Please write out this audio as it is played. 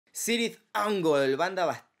CIRITH UNGOL, banda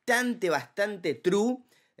bastante true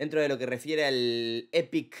dentro de lo que refiere al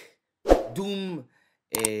epic doom,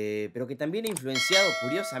 pero que también ha influenciado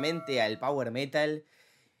curiosamente al power metal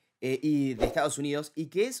y de Estados Unidos, y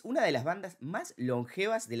que es una de las bandas más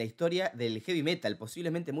longevas de la historia del heavy metal.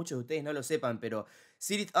 Posiblemente muchos de ustedes no lo sepan, pero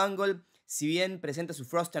CIRITH UNGOL, si bien presenta su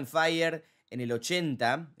Frost and Fire en el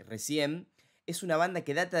 80, recién, es una banda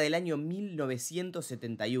que data del año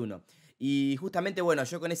 1971. Y justamente, bueno,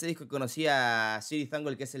 yo con ese disco conocí a CIRITH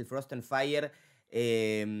UNGOL, que es el Frost and Fire,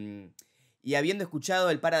 y habiendo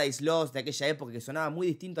escuchado el Paradise Lost de aquella época, que sonaba muy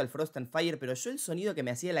distinto al Frost and Fire, pero yo el sonido que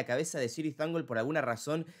me hacía en la cabeza de CIRITH UNGOL por alguna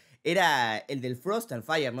razón era el del Frost and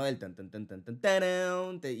Fire, ¿no? Del tan tan tan tan tan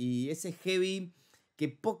tan, y ese heavy que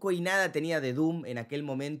poco y nada tenía de Doom en aquel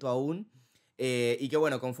momento aún. Y que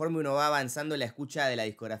bueno, conforme uno va avanzando en la escucha de la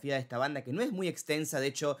discografía de esta banda, que no es muy extensa, de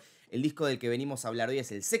hecho, el disco del que venimos a hablar hoy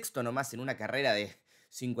es el sexto nomás en una carrera de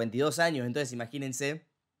 52 años, entonces imagínense.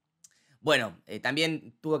 Bueno,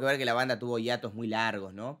 también tuvo que ver que la banda tuvo hiatos muy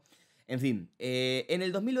largos, ¿no? En fin, en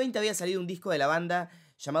el 2020 había salido un disco de la banda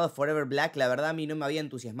llamado Forever Black. La verdad a mí no me había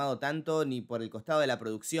entusiasmado tanto, ni por el costado de la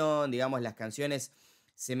producción, digamos, las canciones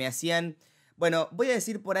se me hacían... Bueno, voy a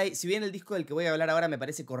decir por ahí, si bien el disco del que voy a hablar ahora me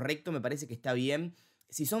parece correcto, me parece que está bien,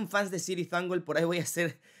 si son fans de CIRITH UNGOL, por ahí voy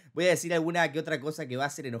a decir alguna que otra cosa que va a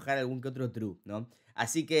hacer enojar a algún que otro true, ¿no?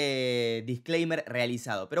 Así que, disclaimer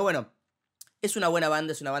realizado. Pero bueno, es una buena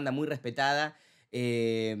banda, es una banda muy respetada,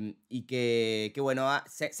 y que bueno,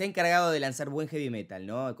 se ha encargado de lanzar buen heavy metal,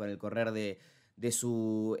 ¿no? Con el correr de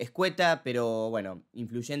su escueta, pero bueno,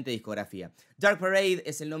 influyente discografía. Dark Parade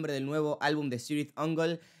es el nombre del nuevo álbum de CIRITH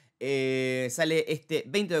UNGOL. Sale este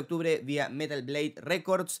 20 de octubre vía Metal Blade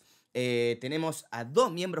Records. Tenemos a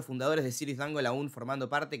dos miembros fundadores de CIRITH UNGOL aún formando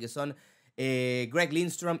parte, que son Greg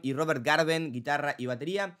Lindstrom y Robert Garven, guitarra y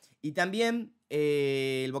batería. Y también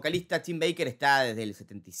el vocalista Tim Baker está desde el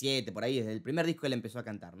 77, por ahí, desde el primer disco que él empezó a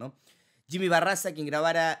cantar, ¿no? Jimmy Barraza, quien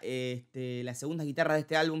grabara las segundas guitarras de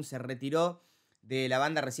este álbum, se retiró de la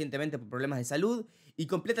banda recientemente por problemas de salud. Y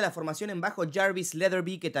completa la formación en bajo Jarvis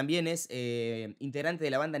Leatherby, que también es integrante de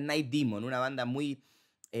la banda Night Demon, una banda muy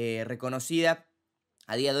reconocida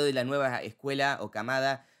a día de hoy, la nueva escuela o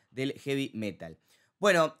camada del heavy metal.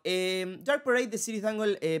 Bueno, Dark Parade de CIRITH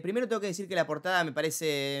UNGOL, primero tengo que decir que la portada me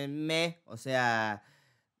parece o sea,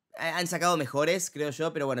 han sacado mejores, creo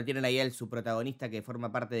yo, pero bueno, tienen ahí a su protagonista que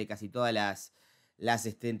forma parte de casi todas las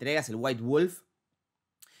entregas, el White Wolf.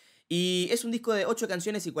 Y es un disco de 8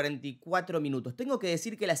 canciones y 44 minutos. Tengo que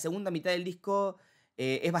decir que la segunda mitad del disco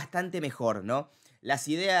es bastante mejor, ¿no? Las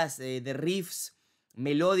ideas de riffs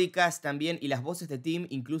melódicas también y las voces de Tim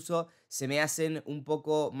incluso se me hacen un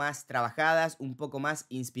poco más trabajadas, un poco más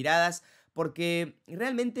inspiradas, porque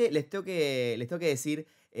realmente les tengo que decir,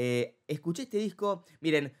 escuché este disco,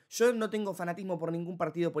 miren, yo no tengo fanatismo por ningún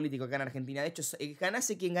partido político acá en Argentina, de hecho,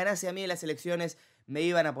 ganase quien ganase a mí en las elecciones, me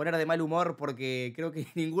iban a poner de mal humor porque creo que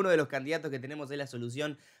ninguno de los candidatos que tenemos es la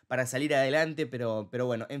solución para salir adelante, pero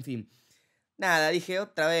bueno, en fin. Nada, dije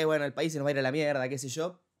otra vez, bueno, el país se nos va a ir a la mierda, qué sé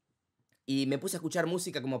yo. Y me puse a escuchar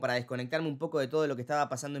música como para desconectarme un poco de todo lo que estaba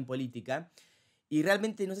pasando en política. Y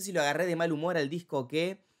realmente no sé si lo agarré de mal humor al disco o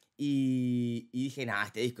qué. Y dije, nah,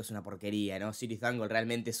 este disco es una porquería, ¿no? CIRITH UNGOL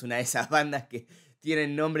realmente es una de esas bandas que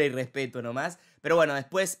tienen nombre y respeto nomás. Pero bueno,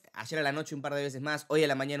 después, ayer a la noche un par de veces más, hoy a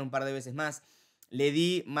la mañana un par de veces más, le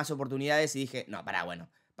di más oportunidades y dije, no, pará, bueno,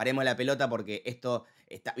 paremos la pelota porque esto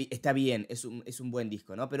está bien, es un buen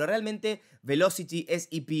disco, ¿no? Pero realmente Velocity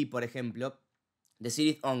SEP, por ejemplo, de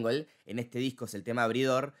CIRITH UNGOL, en este disco es el tema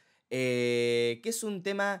abridor, que es un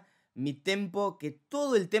tema mi tempo, que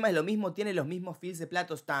todo el tema es lo mismo, tiene los mismos fills de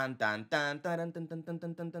platos, tan tan tan tan tan tan tan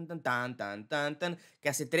tan tan tan tan tan tan tan tan, que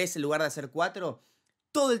hace 3 en lugar de hacer 4,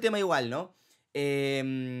 todo el tema igual, ¿no?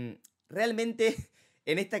 Realmente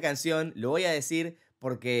en esta canción lo voy a decir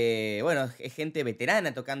porque, bueno, es gente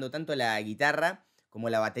veterana tocando tanto la guitarra como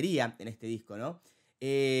la batería en este disco, ¿no?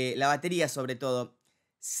 La batería sobre todo,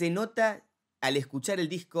 se nota al escuchar el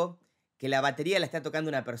disco que la batería la está tocando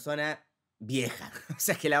una persona vieja. O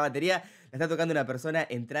sea, que la batería la está tocando una persona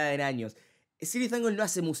entrada en años. CIRITH UNGOL no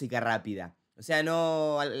hace música rápida. O sea,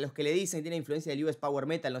 no, a los que le dicen que tiene influencia del US Power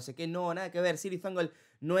Metal, no sé qué, no, nada que ver. CIRITH UNGOL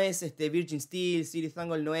no es Virgin Steel, CIRITH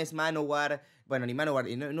UNGOL no es Manowar, bueno, ni Manowar,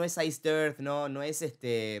 no es Iced Earth, no es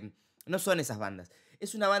no son esas bandas.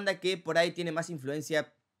 Es una banda que por ahí tiene más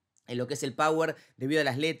influencia en lo que es el power, debido a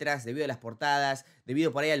las letras, debido a las portadas,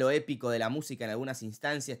 debido por ahí a lo épico de la música en algunas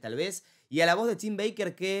instancias tal vez, y a la voz de Tim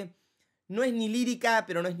Baker, que no es ni lírica,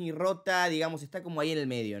 pero no es ni rota, digamos, está como ahí en el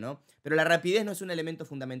medio, ¿no? Pero la rapidez no es un elemento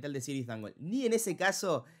fundamental de CIRITH UNGOL. Ni en ese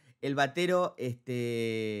caso el batero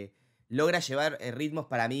logra llevar ritmos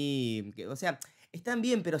para mí, o sea, están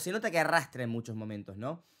bien, pero se nota que arrastra en muchos momentos,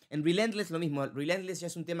 ¿no? En Relentless lo mismo, Relentless ya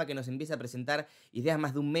es un tema que nos empieza a presentar ideas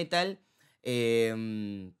más de un metal,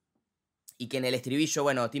 y que en el estribillo,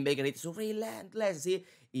 bueno, Tim Baker dice su Relentless, ¿sí?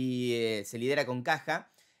 Y se lidera con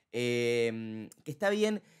caja, que está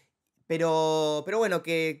bien, pero bueno,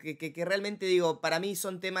 que realmente digo, para mí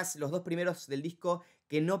son temas, los dos primeros del disco,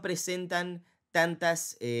 que no presentan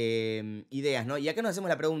tantas ideas, ¿no? Y acá nos hacemos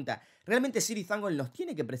la pregunta, ¿realmente CIRITH UNGOL nos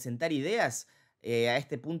tiene que presentar ideas a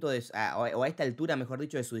este punto, o a esta altura, mejor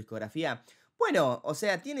dicho, de su discografía? Bueno, o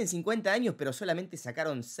sea, tienen 50 años, pero solamente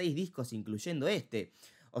sacaron 6 discos, incluyendo este.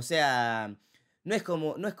 O sea, no es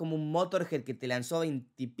como un Motorhead que te lanzó 20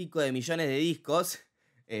 y pico de millones de discos,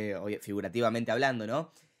 figurativamente hablando,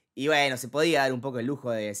 ¿no? Y bueno, se podía dar un poco el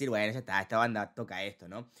lujo de decir, bueno, ya está, esta banda toca esto,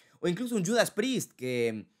 ¿no? O incluso un Judas Priest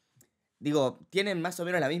que, digo, tienen más o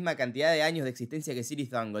menos la misma cantidad de años de existencia que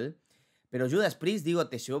CIRITH UNGOL, pero Judas Priest, digo,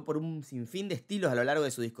 te llevó por un sinfín de estilos a lo largo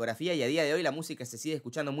de su discografía y a día de hoy la música se sigue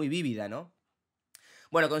escuchando muy vívida, ¿no?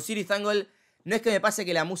 Bueno, con CIRITH UNGOL no es que me pase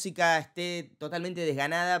que la música esté totalmente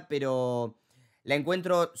desganada, pero la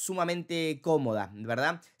encuentro sumamente cómoda,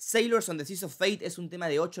 ¿verdad? Sailors on the Seas of Fate es un tema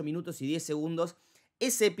de 8 minutos y 10 segundos.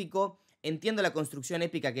 Es épico, entiendo la construcción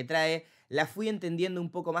épica que trae, la fui entendiendo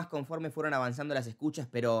un poco más conforme fueron avanzando las escuchas,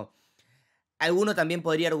 pero alguno también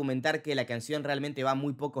podría argumentar que la canción realmente va a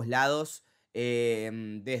muy pocos lados,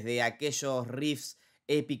 desde aquellos riffs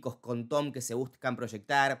épicos con tom que se buscan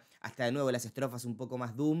proyectar, hasta de nuevo las estrofas un poco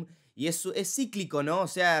más doom, y eso es cíclico, ¿no? O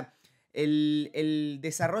sea, el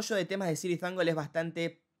desarrollo de temas de CIRITH UNGOL es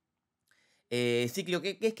bastante cíclico,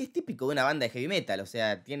 que es típico de una banda de heavy metal, o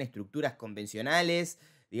sea, tiene estructuras convencionales,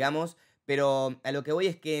 digamos, pero a lo que voy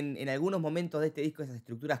es que en algunos momentos de este disco esas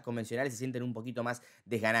estructuras convencionales se sienten un poquito más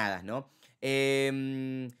desganadas, ¿no?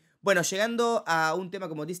 Bueno, llegando a un tema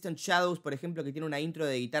como Distant Shadows, por ejemplo, que tiene una intro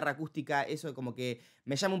de guitarra acústica, eso como que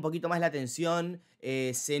me llama un poquito más la atención.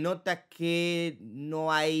 Se nota que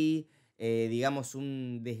no hay, digamos,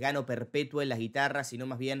 un desgano perpetuo en las guitarras, sino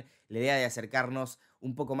más bien la idea de acercarnos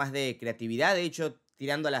un poco más de creatividad. De hecho,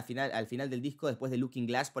 tirando al final del disco, después de Looking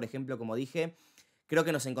Glass, por ejemplo, como dije, creo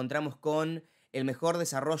que nos encontramos con el mejor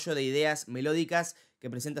desarrollo de ideas melódicas que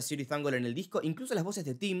presenta CIRITH UNGOL en el disco. Incluso las voces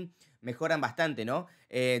de Tim mejoran bastante, ¿no?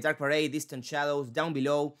 Dark Parade, Distant Shadows, Down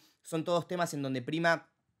Below, son todos temas en donde prima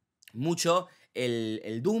mucho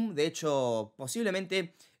el doom. De hecho,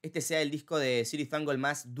 posiblemente este sea el disco de CIRITH UNGOL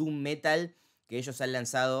más doom metal que ellos han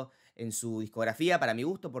lanzado en su discografía, para mi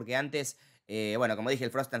gusto, porque antes, bueno, como dije, el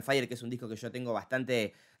Frost and Fire, que es un disco que yo tengo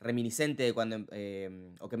bastante reminiscente de cuando,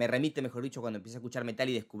 o que me remite, mejor dicho, cuando empecé a escuchar metal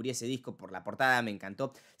y descubrí ese disco por la portada, me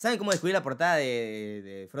encantó. ¿Saben cómo descubrí la portada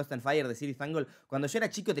de Frost and Fire de CIRITH UNGOL? Cuando yo era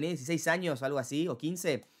chico, tenía 16 años o algo así, o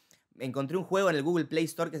 15, encontré un juego en el Google Play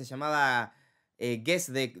Store que se llamaba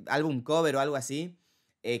Guess the Album Cover o algo así,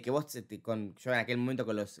 que vos, yo en aquel momento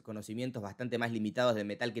con los conocimientos bastante más limitados de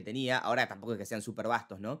metal que tenía, ahora tampoco es que sean súper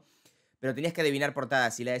vastos, ¿no? Pero tenías que adivinar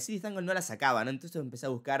portadas, y la de CIRITH UNGOL no la sacaba, ¿no? Entonces empecé a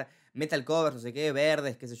buscar metal covers, no sé qué,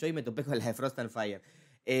 verdes, qué sé yo, y me topé con la de Frost and Fire.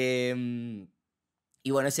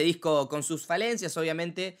 Y bueno, ese disco con sus falencias,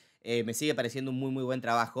 obviamente, me sigue pareciendo un muy, muy buen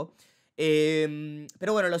trabajo.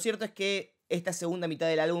 Pero bueno, lo cierto es que esta segunda mitad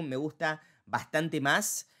del álbum me gusta bastante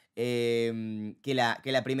más que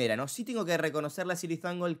la primera, ¿no? Sí tengo que reconocerle a CIRITH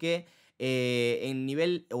UNGOL que en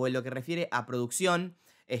nivel, o en lo que refiere a producción,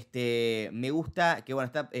 me gusta que, bueno,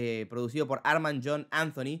 está producido por Armand John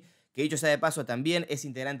Anthony, que dicho sea de paso también es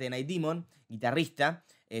integrante de Night Demon, guitarrista.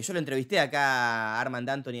 Yo lo entrevisté acá a Armand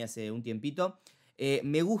Anthony hace un tiempito.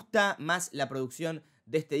 Me gusta más la producción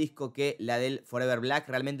de este disco que la del Forever Black.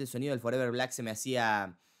 Realmente el sonido del Forever Black se me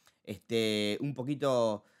hacía un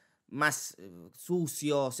poquito más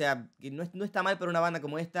sucio. O sea, que no está mal para una banda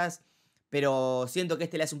como estas, pero siento que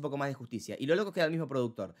le hace un poco más de justicia. Y lo loco es que era el mismo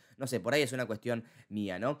productor. No sé, por ahí es una cuestión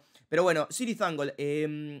mía, ¿no? Pero bueno, CIRITH UNGOL,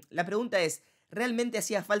 la pregunta es, ¿realmente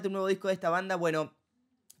hacía falta un nuevo disco de esta banda? Bueno,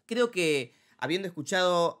 creo que habiendo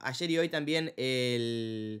escuchado ayer y hoy también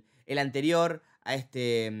el anterior a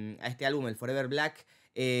este álbum, el Forever Black,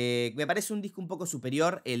 me parece un disco un poco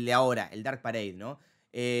superior el de ahora, el Dark Parade, ¿no?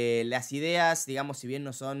 Las ideas, digamos, si bien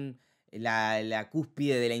no son la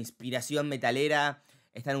cúspide de la inspiración metalera,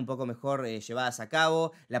 están un poco mejor llevadas a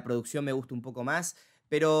cabo, la producción me gusta un poco más,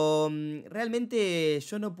 pero realmente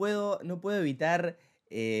yo no puedo evitar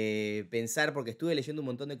pensar, porque estuve leyendo un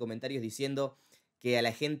montón de comentarios diciendo que a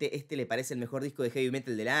la gente le parece el mejor disco de heavy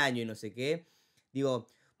metal del año y no sé qué. Digo,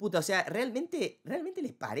 puta, o sea, ¿realmente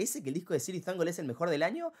les parece que el disco de CIRITH UNGOL es el mejor del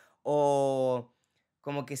año? ¿O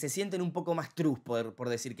como que se sienten un poco más trus por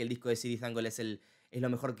decir que el disco de CIRITH UNGOL es lo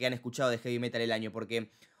mejor que han escuchado de heavy metal el año?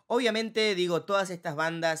 Porque Obviamente, digo, todas estas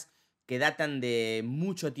bandas que datan de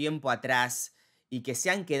mucho tiempo atrás y que se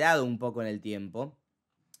han quedado un poco en el tiempo,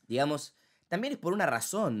 digamos, también es por una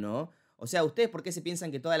razón, ¿no? O sea, ¿ustedes por qué se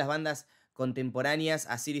piensan que todas las bandas contemporáneas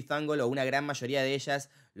a CIRITH UNGOL, o una gran mayoría de ellas,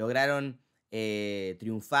 lograron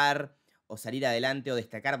triunfar o salir adelante o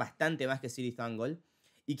destacar bastante más que CIRITH UNGOL?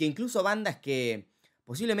 Y que incluso bandas que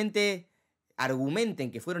posiblemente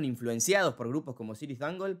argumenten que fueron influenciados por grupos como CIRITH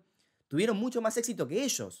UNGOL, tuvieron mucho más éxito que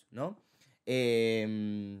ellos, ¿no?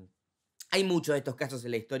 Hay muchos de estos casos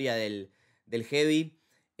en la historia del heavy.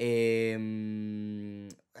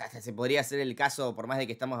 Hasta se podría hacer el caso, por más de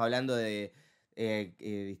que estamos hablando de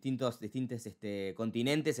distintos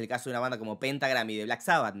continentes, el caso de una banda como Pentagram y de Black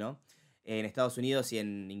Sabbath, ¿no? En Estados Unidos y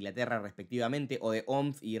en Inglaterra respectivamente, o de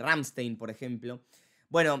Omf y Rammstein, por ejemplo.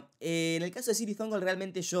 Bueno, en el caso de CIRITH UNGOL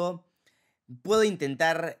realmente yo puedo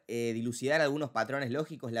intentar dilucidar algunos patrones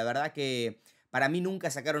lógicos. La verdad que para mí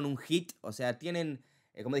nunca sacaron un hit, o sea, tienen...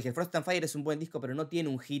 como dije, Frost and Fire es un buen disco, pero no tiene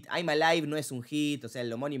un hit. I'm Alive no es un hit, o sea,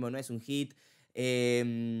 el homónimo no es un hit.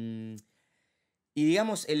 Y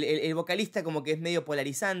digamos, el vocalista como que es medio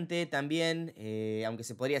polarizante también, aunque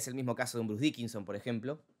se podría hacer el mismo caso de un Bruce Dickinson, por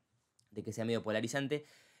ejemplo, de que sea medio polarizante.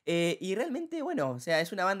 Y realmente, bueno, o sea,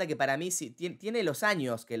 es una banda que para mí sí, tiene los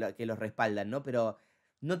años que los respaldan, ¿no? Pero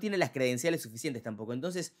no tiene las credenciales suficientes tampoco.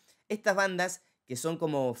 Entonces, estas bandas que son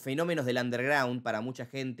como fenómenos del underground para mucha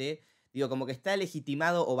gente, digo, como que está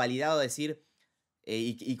legitimado o validado decir,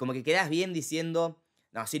 y como que quedás bien diciendo,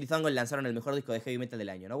 no, CIRITH UNGOL lanzaron el mejor disco de heavy metal del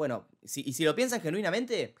año, ¿no? Bueno, y si lo piensan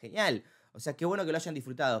genuinamente, genial. O sea, qué bueno que lo hayan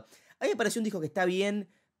disfrutado. A mí me pareció un disco que está bien,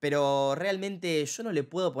 pero realmente yo no le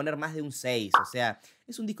puedo poner más de un 6. O sea,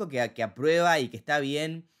 es un disco que aprueba y que está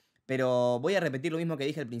bien, pero voy a repetir lo mismo que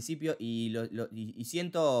dije al principio y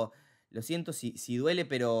siento, lo siento si duele,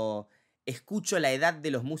 pero escucho la edad de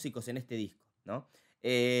los músicos en este disco, ¿no?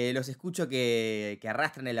 Los escucho que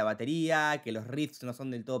arrastran en la batería, que los riffs no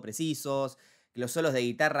son del todo precisos, que los solos de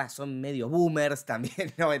guitarra son medio boomers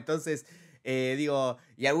también, ¿no? Entonces, digo,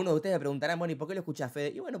 y algunos de ustedes me preguntarán, bueno, ¿y por qué lo escuchas,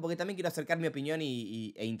 Fede? Y bueno, porque también quiero acercar mi opinión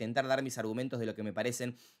e intentar dar mis argumentos de lo que me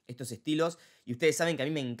parecen estos estilos. Y ustedes saben que a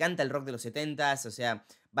mí me encanta el rock de los 70s, o sea,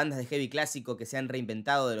 bandas de heavy clásico que se han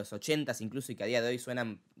reinventado de los 80s incluso y que a día de hoy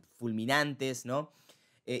suenan fulminantes, ¿no?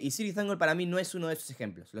 Y CIRITH UNGOL para mí no es uno de esos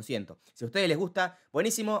ejemplos, lo siento. Si a ustedes les gusta,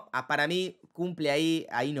 buenísimo, para mí cumple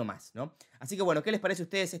ahí nomás, ¿no? Así que bueno, ¿qué les parece a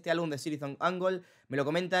ustedes este álbum de CIRITH UNGOL? Me lo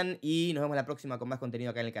comentan y nos vemos la próxima con más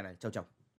contenido acá en el canal. Chau, chau.